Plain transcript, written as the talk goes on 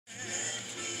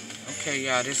Okay,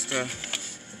 y'all, this the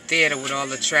theater with all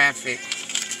the traffic.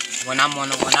 When I'm on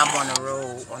the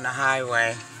road, on the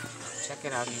highway. Check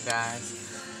it out, you guys.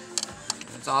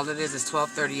 That's all it is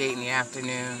 12:38 in the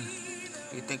afternoon.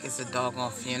 You think it's a doggone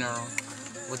funeral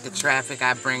with the traffic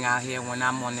I bring out here when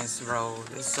I'm on this road.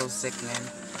 It's so sickening.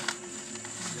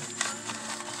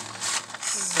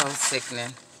 So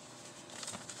sickening.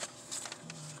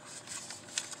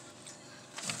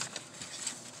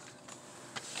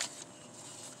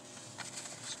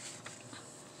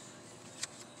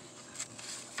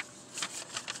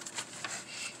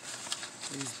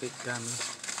 These big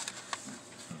dummies.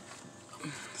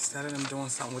 Instead of them doing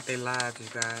something with their lives, you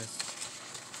guys.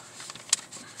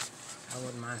 I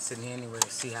wouldn't mind sitting here anyway to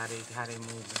see how they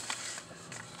moving.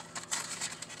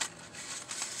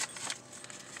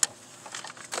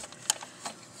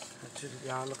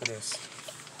 Y'all look at this.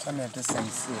 Tell me if this ain't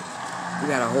sick. We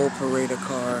got a whole parade of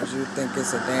cars. You think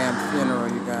it's a damn funeral,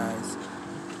 you guys.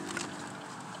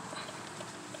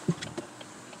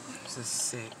 This is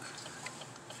sick.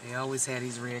 They always had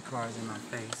these red cars in my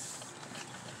face.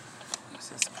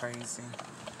 This is crazy.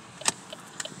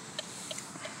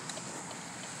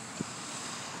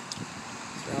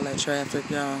 See all that traffic,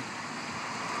 y'all?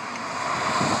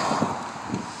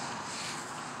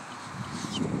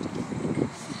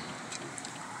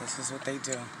 This is what they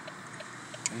do.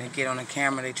 When they get on the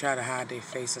camera, they try to hide their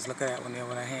faces. Look at that when they're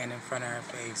with a hand in front of her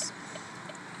face.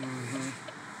 I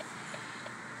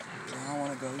don't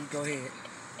want to go. You go ahead.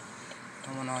 I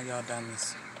don't want all y'all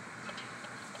dummies.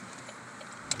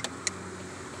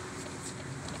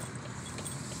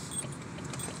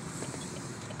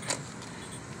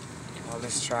 All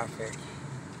this traffic.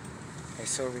 They're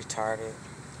so retarded.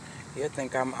 You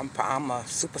think I'm a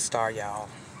superstar, y'all.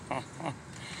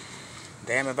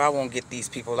 Damn if I won't get these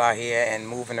people out here and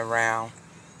moving around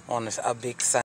on a big sun.